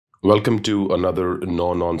Welcome to another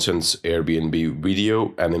no-nonsense Airbnb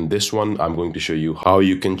video, and in this one I'm going to show you how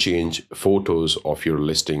you can change photos of your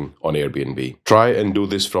listing on Airbnb. Try and do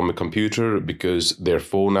this from a computer because their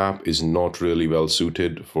phone app is not really well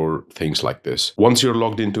suited for things like this. Once you're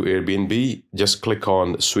logged into Airbnb, just click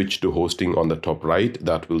on switch to hosting on the top right.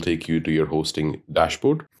 That will take you to your hosting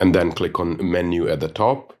dashboard, and then click on menu at the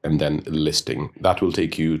top and then listing. That will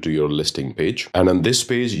take you to your listing page, and on this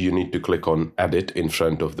page you need to click on edit in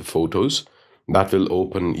front of the photos. That will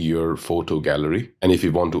open your photo gallery, and if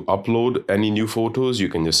you want to upload any new photos, you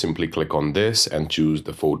can just simply click on this and choose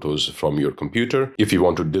the photos from your computer. If you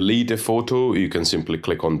want to delete a photo, you can simply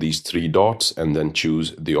click on these three dots and then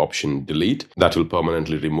choose the option delete. That will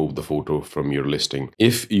permanently remove the photo from your listing.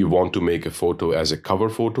 If you want to make a photo as a cover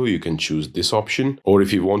photo, you can choose this option, or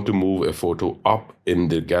if you want to move a photo up in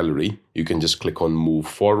the gallery, you can just click on move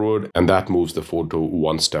forward, and that moves the photo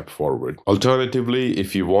one step forward. Alternatively,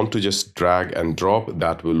 if you want to just drag and drop,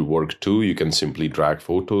 that will work too. You can simply drag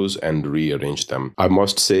photos and rearrange them. I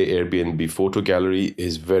must say Airbnb photo gallery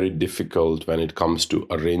is very difficult when it comes to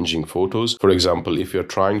arranging photos. For example, if you're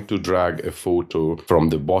trying to drag a photo from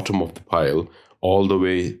the bottom of the pile all the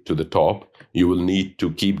way to the top, you will need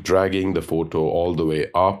to keep dragging the photo all the way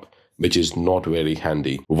up, which is not very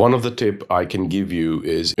handy. One of the tip I can give you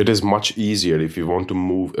is it is much easier if you want to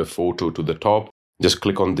move a photo to the top. Just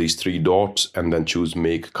click on these three dots and then choose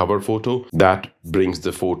make cover photo. That brings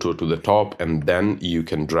the photo to the top, and then you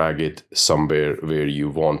can drag it somewhere where you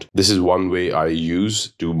want. This is one way I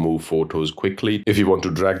use to move photos quickly if you want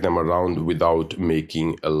to drag them around without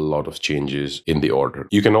making a lot of changes in the order.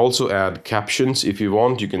 You can also add captions if you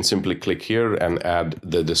want. You can simply click here and add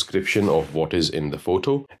the description of what is in the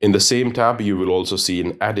photo. In the same tab, you will also see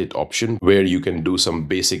an edit option where you can do some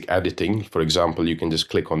basic editing. For example, you can just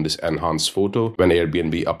click on this enhance photo. When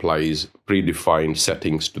Airbnb applies predefined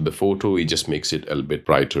settings to the photo, it just makes it a little bit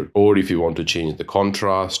brighter. Or if you want to change the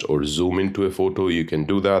contrast or zoom into a photo, you can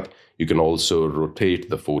do that. You can also rotate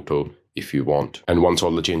the photo if you want. And once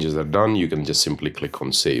all the changes are done, you can just simply click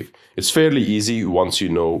on save. It's fairly easy once you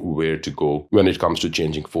know where to go when it comes to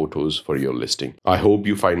changing photos for your listing. I hope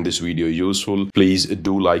you find this video useful. Please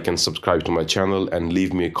do like and subscribe to my channel, and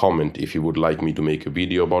leave me a comment if you would like me to make a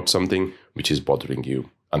video about something which is bothering you.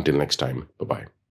 Until next time, bye-bye.